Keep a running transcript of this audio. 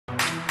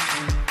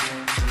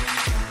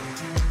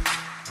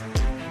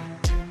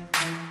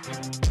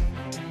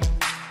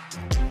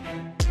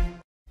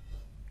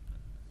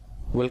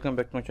Welcome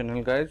back to my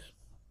channel, guys.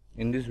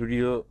 In this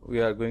video we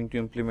are going to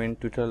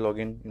implement Twitter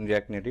login in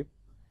React Native.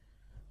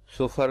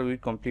 So far we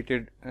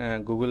completed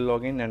Google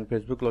login and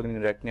Facebook login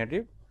in React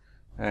Native,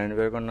 and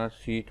we're gonna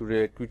see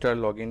today Twitter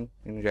login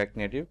in React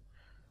Native.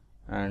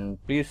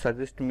 And please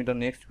suggest me the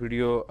next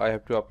video I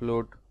have to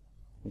upload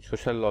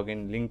social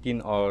login,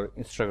 LinkedIn or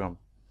Instagram.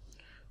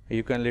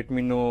 You can let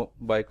me know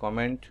by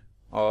comment,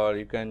 or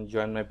you can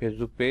join my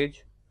Facebook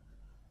page.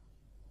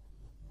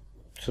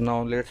 So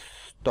now let's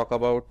talk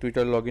about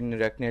Twitter login in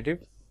React Native.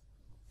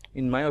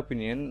 In my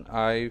opinion,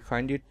 I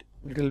find it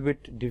a little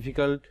bit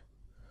difficult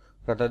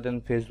rather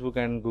than Facebook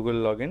and Google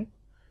login,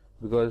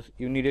 because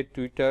you need a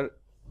Twitter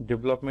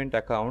development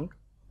account.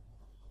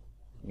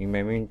 You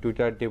may mean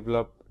Twitter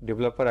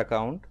developer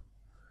account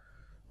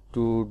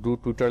to do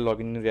Twitter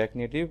login in React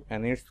Native,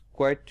 and it's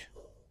quite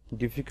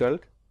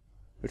difficult.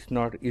 It's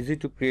not easy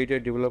to create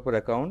a developer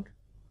account,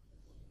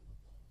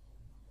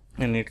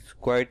 and it's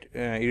quite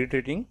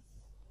irritating,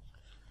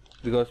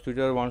 because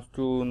Twitter wants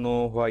to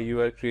know why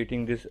you are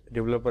creating this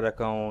developer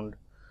account,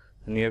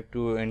 and you have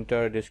to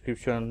enter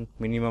description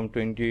minimum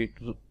 20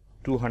 to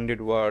 200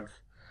 words,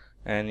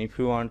 and if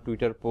you want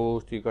Twitter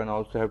post you can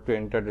also have to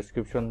enter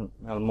description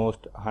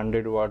almost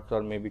 100 words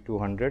or maybe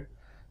 200,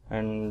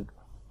 and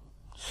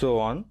so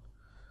on.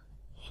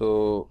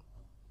 So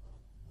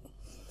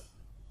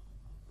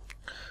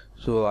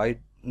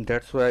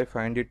that's why I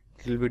find it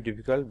a little bit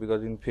difficult,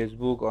 because in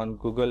Facebook or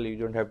Google you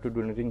don't have to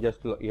do anything,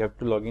 just you have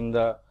to log in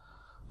the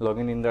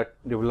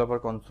developer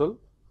console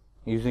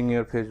using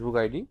your Facebook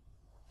ID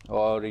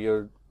or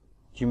your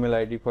Gmail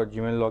ID for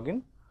Gmail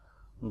login.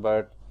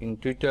 But in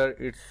Twitter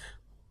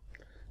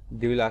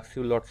they will ask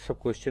you lots of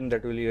questions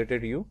that will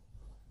irritate you.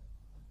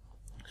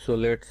 So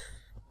let's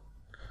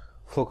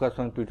focus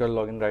on Twitter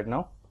login right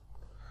now.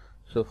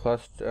 So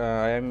first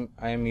I am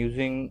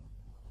using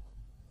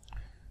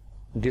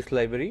this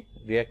library,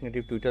 React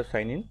Native Twitter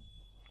sign-in.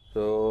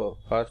 So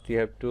first you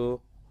have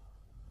to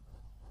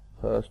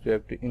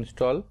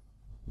install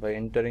by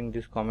entering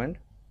this command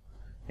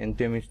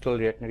npm install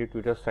React Native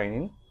Twitter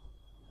sign-in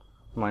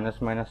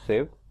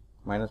 --save.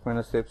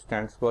 --save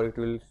stands for it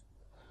will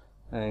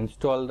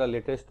install the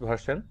latest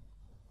version.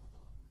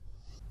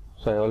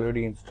 So I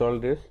already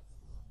installed this,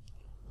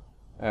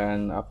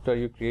 and after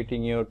you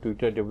creating your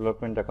Twitter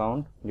developer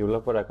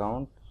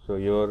account, so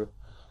your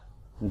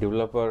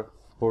developer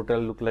portal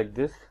look like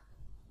this,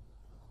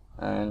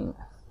 and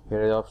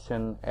here is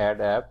option add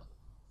app.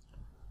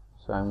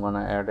 So I'm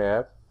gonna add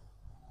app.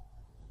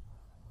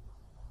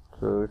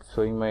 So it's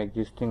showing my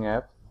existing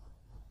app.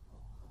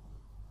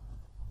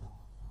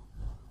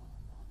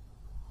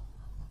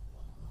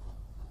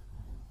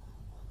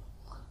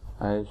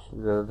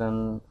 Rather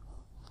than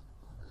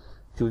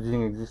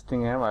choosing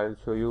existing app, I will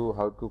show you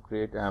how to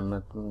create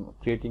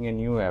creating a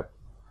new app.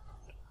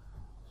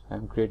 So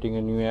I'm creating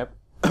a new app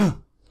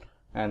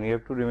and you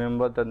have to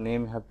remember the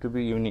name have to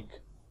be unique.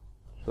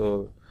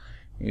 So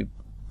if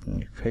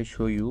I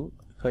show you,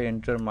 if I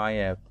enter my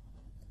app,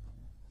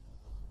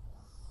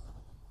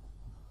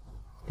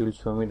 it will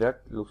show me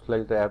that looks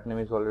like the app name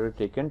is already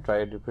taken, try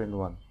a different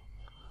one.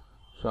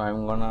 So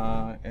I'm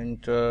gonna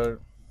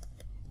enter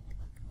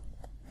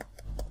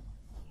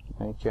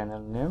my channel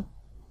name,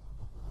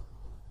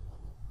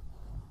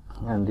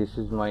 and this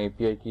is my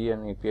API key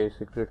and API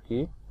secret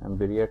key and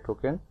barrier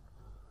token.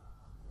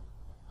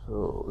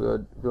 So we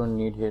don't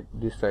need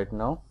this right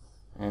now.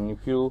 And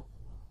if you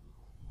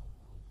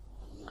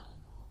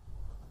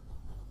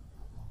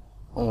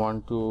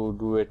want to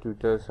do a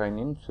Twitter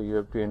sign-in, so you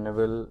have to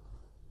enable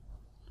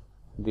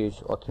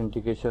this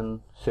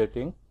authentication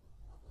setting.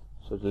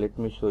 So let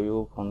me show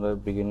you from the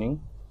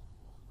beginning.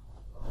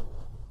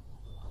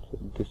 So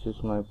this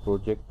is my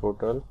project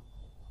portal.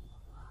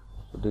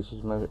 So this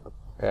is my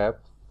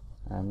app.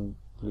 I'm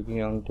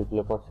clicking on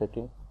developer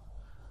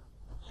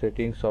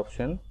settings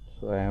option.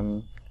 So I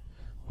am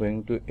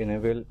going to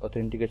enable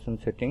authentication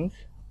settings,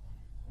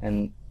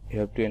 and you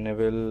have to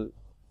enable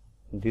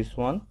this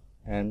one.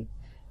 And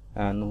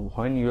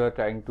when you are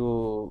trying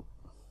to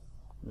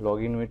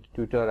log in with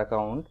Twitter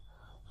account,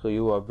 so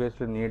you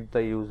obviously need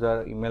the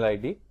user email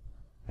ID,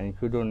 and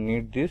if you don't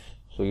need this,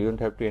 so you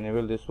don't have to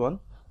enable this one.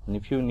 And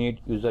if you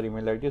need user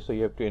email ID, so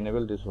you have to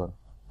enable this one.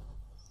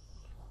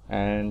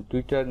 And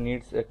Twitter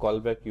needs a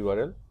callback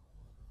URL,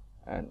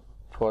 and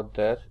for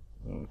that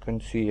you can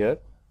see here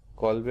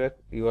callback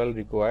URL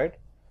required.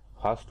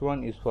 First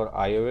one is for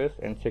iOS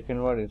and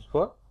second one is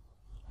for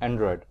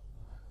Android.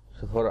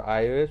 So for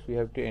iOS we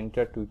have to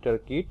enter Twitter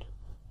kit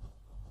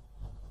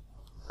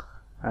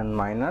and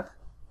minus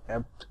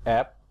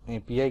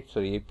API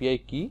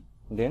key,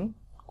 then :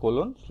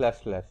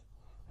 //.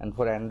 And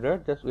for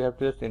Android we have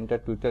to just enter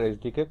Twitter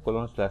SDK :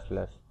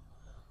 //.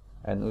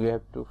 And we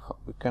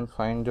can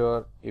find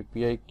your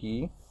API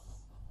key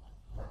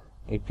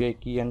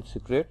and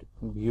secret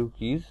view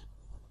keys.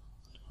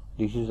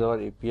 This is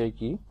our API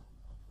key.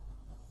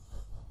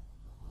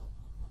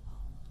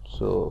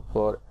 So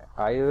for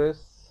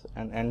iOS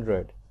and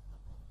Android,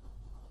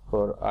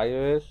 for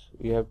iOS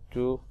you have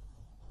to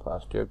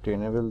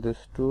enable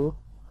this too,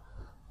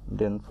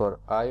 Then for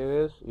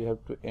iOS you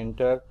have to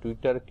enter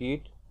Twitter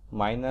kit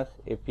minus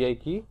API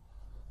key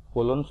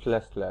colon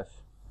slash slash.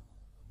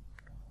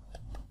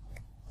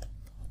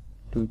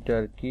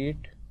 Twitter kit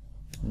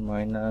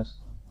minus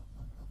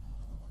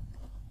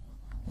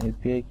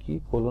API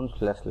key colon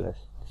slash slash.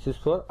 This is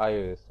for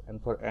iOS.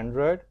 And for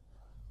Android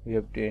we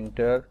have to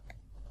enter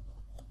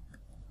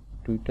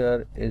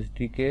Twitter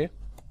SDK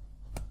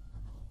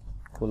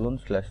colon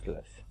slash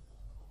slash.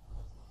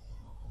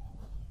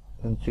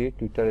 You can see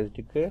Twitter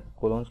SDK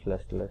colon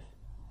slash slash.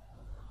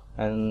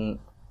 And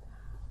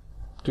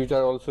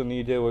Twitter also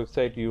needs a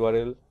website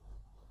URL,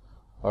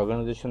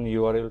 organization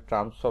URL,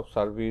 terms of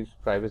service,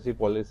 privacy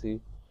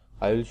policy.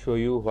 I will show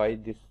you why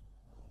this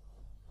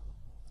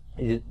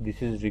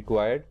is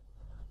required.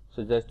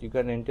 So just you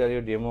can enter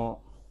your demo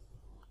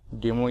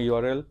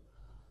URL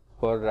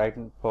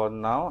for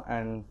now,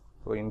 and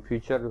in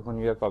future when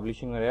you are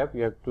publishing your app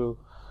you have to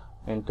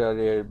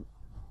enter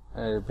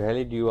a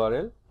valid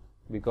URL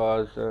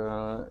because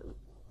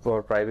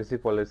for privacy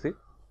policy.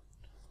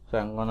 So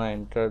I'm gonna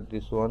enter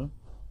this one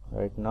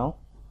right now,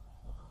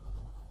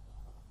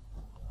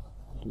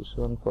 this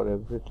one for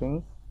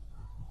everything,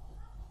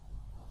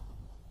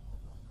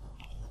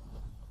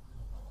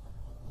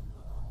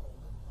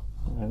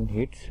 and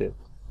hit save.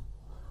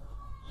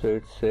 So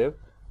it's saved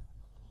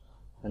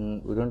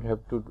and we don't have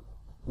to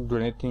do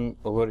anything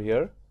over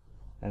here.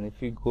 And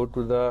if you go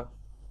to the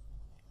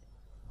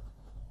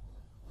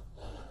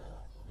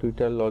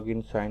Twitter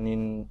login sign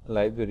in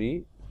library,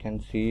 you can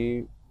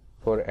see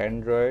for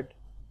Android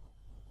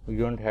you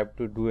don't have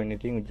to do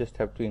anything, you just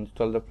have to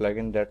install the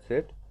plugin, that's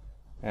it.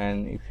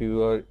 And if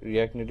your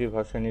React Native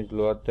version is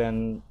lower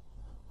than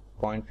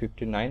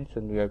 0.59,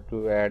 then you have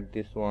to add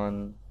this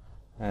one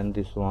and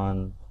this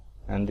one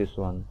and this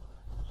one.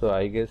 So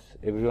I guess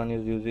everyone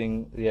is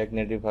using React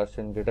Native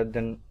version greater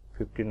than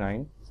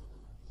 59,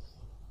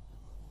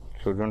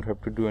 so you don't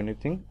have to do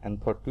anything.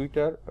 And for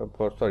Twitter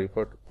for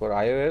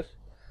iOS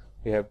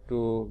you have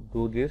to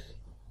do this.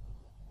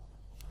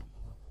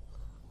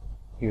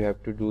 You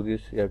have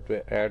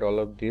to add all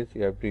of this.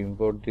 You have to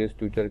import this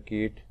Twitter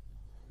kit,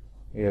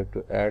 you have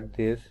to add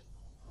this.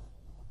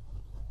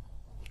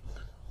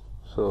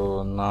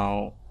 So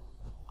now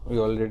we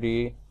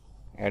already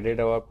added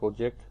our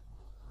project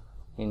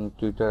in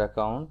Twitter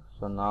account.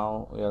 So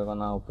now we are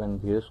gonna open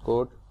VS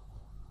Code.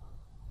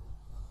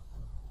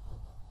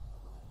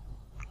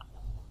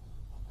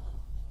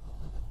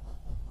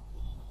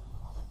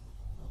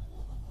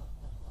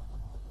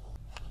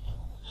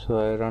 So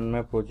I run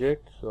my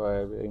project, so I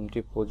have an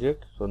empty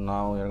project. So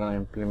now we are going to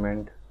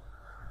implement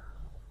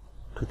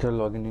Twitter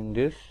login in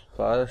this.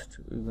 First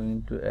we're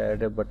going to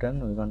add a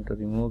button. We're going to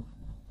remove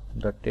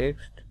the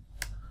text.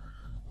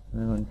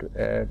 We're going to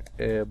add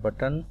a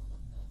button.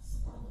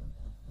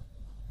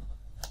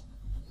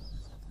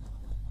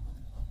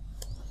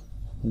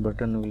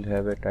 Button will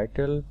have a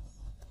title.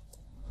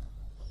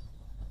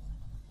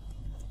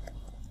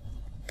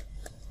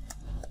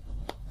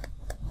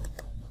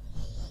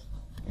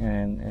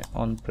 And an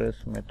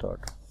on-press method.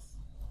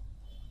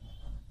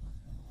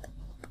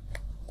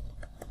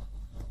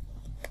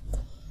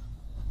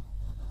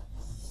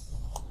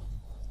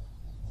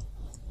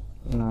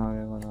 Now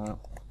we're gonna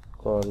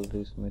call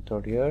this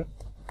method here.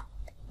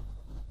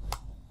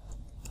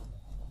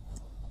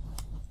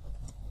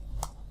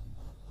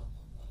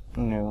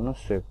 And we're gonna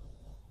save.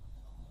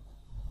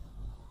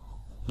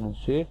 Now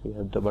see, we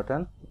have the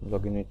button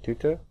login with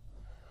Twitter.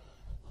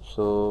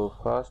 So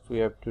first we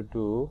are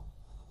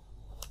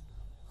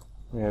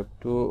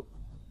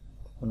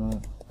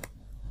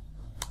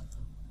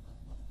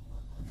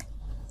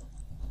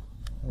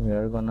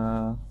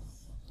gonna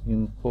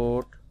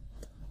import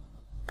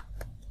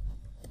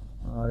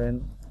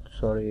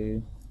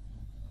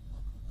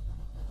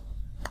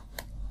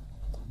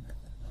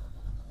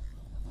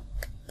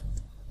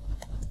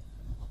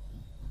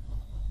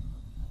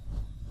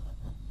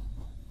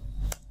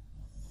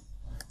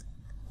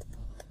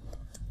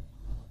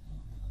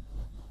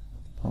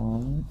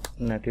on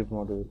native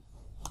module.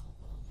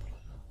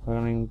 We're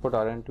going to import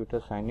RN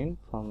Twitter sign-in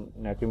from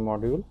native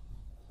module.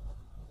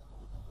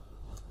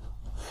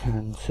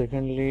 And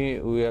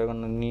secondly, we are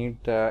going to need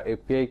the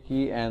API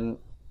key and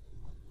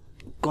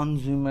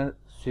consumer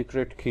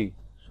secret key.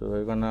 So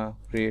we're going to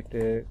create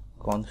a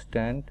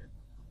constant.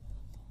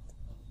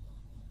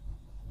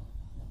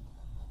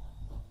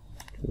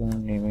 We're going to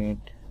name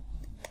it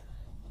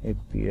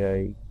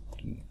API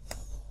key.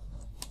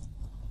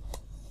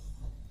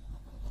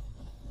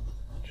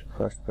 So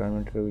first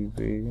parameter will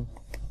be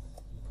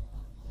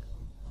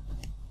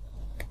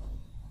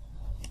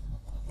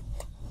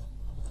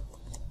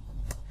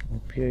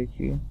API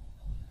key.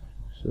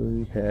 So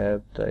we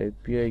have the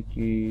API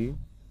key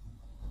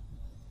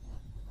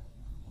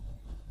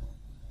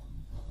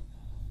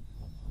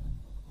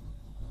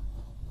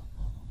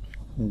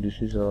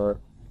this is our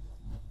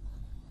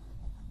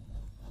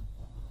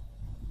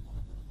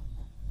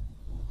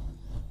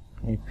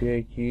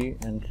API key,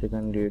 and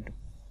second it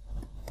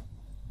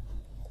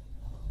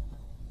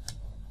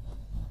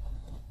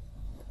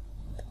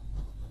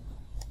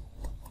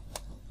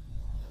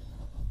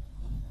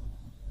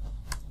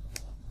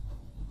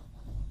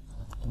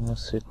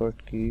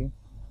secret key.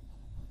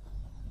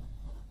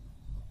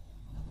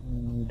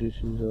 This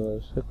is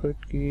our secret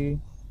key.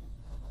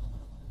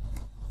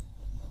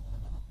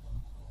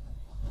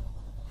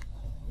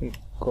 We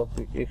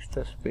copy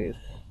extra space,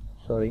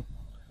 sorry.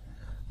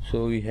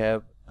 So we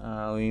have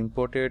we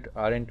imported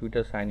RN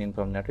Twitter sign in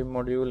from native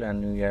module,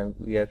 and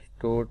we have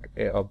stored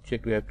a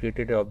object. We have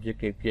created an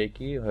object API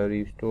key where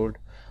we stored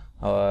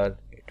our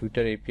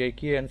Twitter API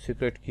key and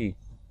secret key.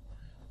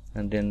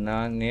 And then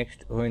now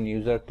next, when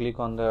user click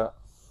on the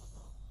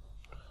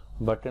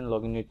button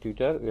login with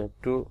Twitter, we have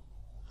to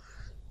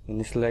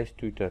initialize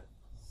Twitter.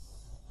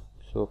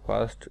 So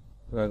first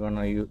we are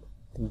gonna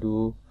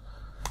do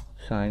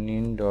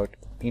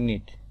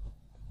signin.init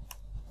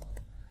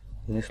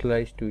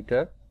initialize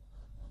Twitter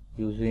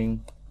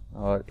using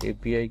our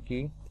API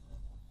key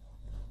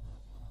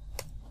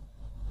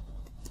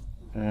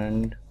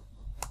and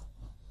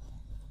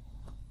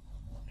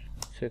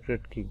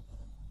secret key.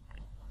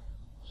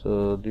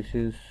 So this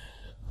is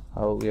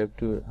how we have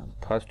to,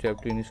 first you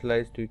have to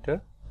initialize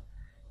Twitter,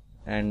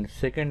 and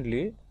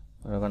secondly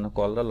we are going to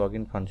call the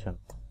login function.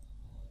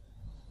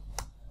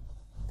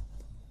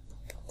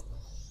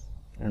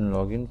 And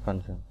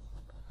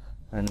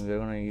we are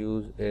going to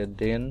use a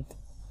then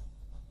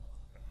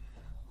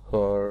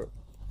for,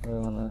 we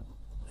are going to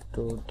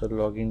store the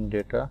login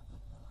data.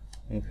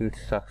 If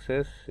it's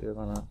success, you're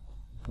going to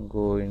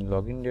go in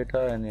login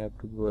data, and you have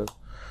to go,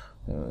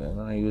 we're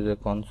going to use a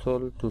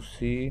console to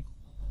see,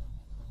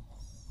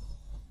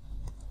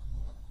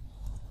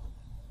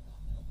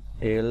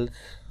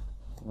 else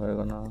we're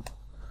going to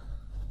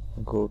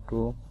go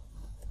to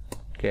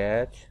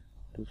catch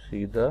to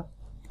see the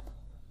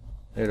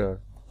error.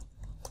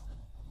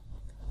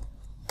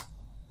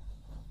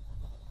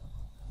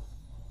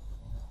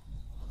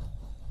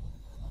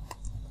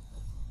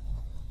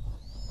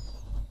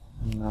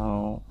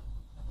 Now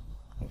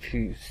if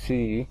you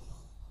see,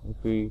 if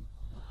we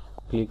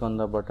click on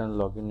the button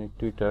login with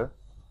Twitter,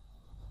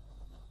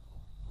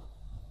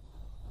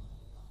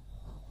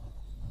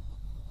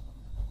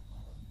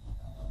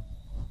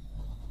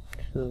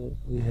 so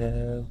we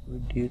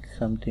did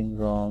something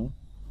wrong.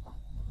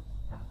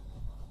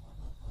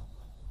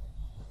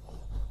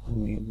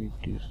 Maybe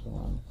this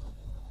one.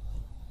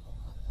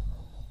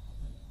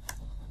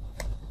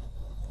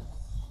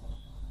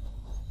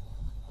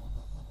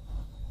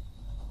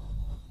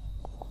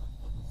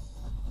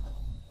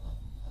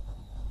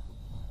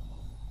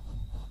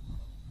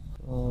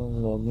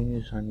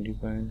 Login is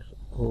undefined.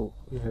 Oh,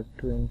 we have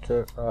to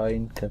enter I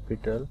in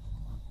capital.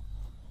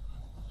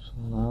 So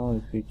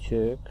now if we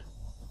check,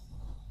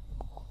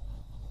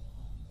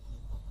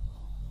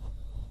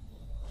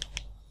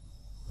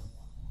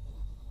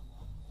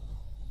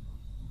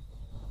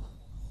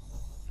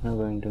 I'm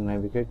going to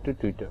navigate to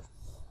Twitter.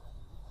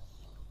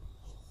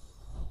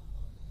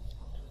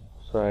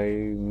 So I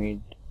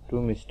made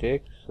two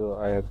mistakes. So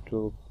I have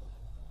to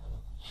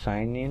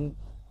sign in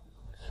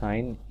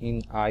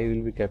I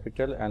will be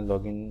capital and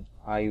login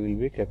I will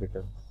be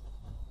capital.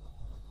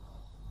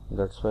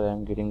 That's why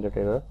I'm getting that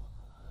error.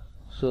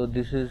 So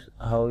this is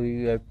how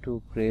you have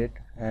to create,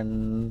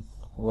 and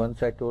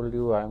once I told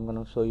you, I'm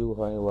going to show you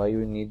why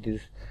you need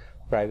this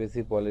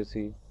privacy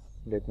policy.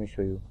 Let me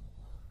show you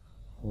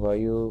why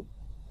you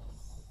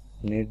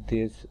need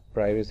this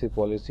privacy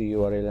policy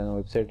URL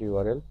and website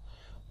URL,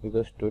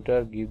 because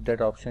Twitter gives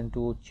that option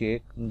to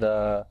check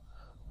the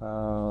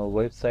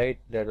website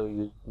that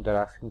they're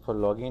asking for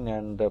login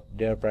and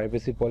their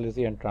privacy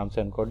policy and terms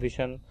and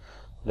condition.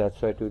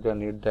 That's why Twitter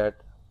need that.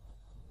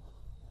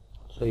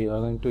 So you are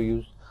going to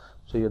use,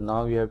 so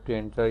now you have to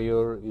enter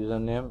your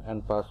username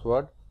and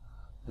password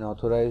and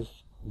authorize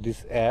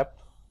this app.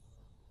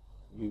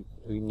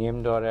 We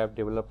named our app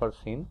developer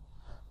scene,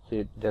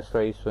 so that's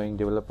why it's showing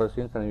developer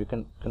scenes, and you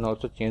can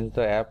also change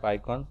the app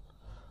icon,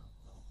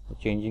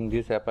 changing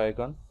this app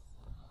icon,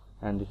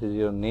 and this is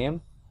your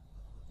name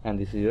and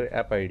this is your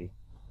app ID.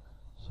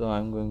 So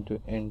I'm going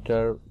to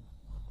enter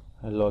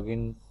a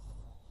login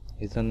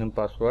username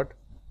password.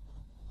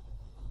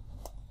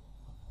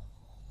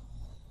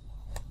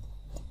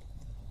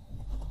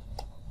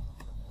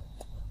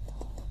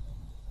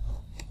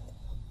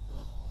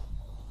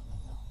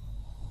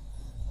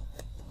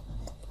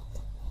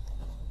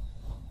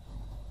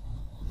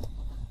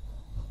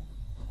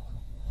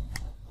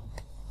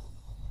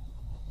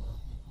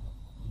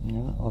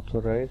 And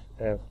authorize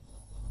app.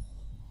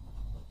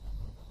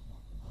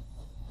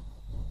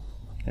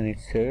 And it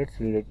says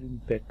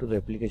related back to the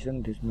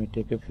application. This may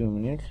take a few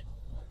minutes.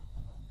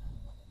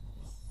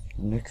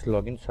 Let's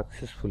login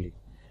successfully,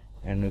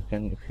 and we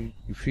can,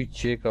 if we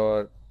check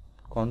our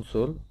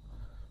console,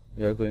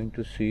 we are going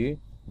to see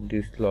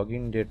this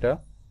login data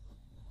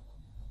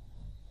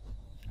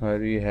where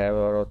we have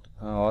our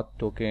auth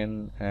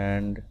token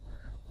and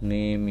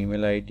name,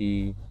 email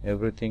ID,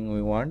 everything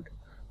we want.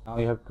 Now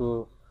you have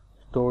to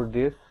store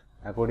this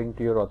according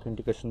to your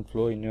authentication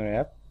flow in your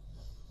app.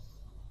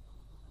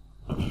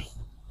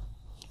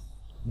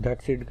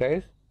 That's it,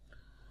 guys,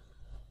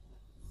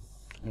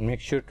 and make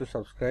sure to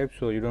subscribe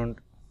so you don't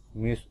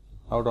miss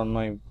out on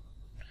my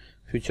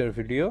future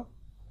video.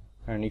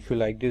 And if you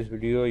like this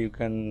video, you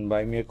can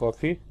buy me a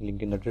coffee,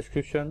 link in the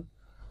description,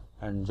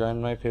 and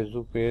join my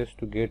Facebook page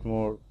to get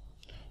more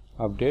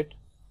update.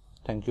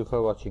 Thank you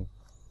for watching.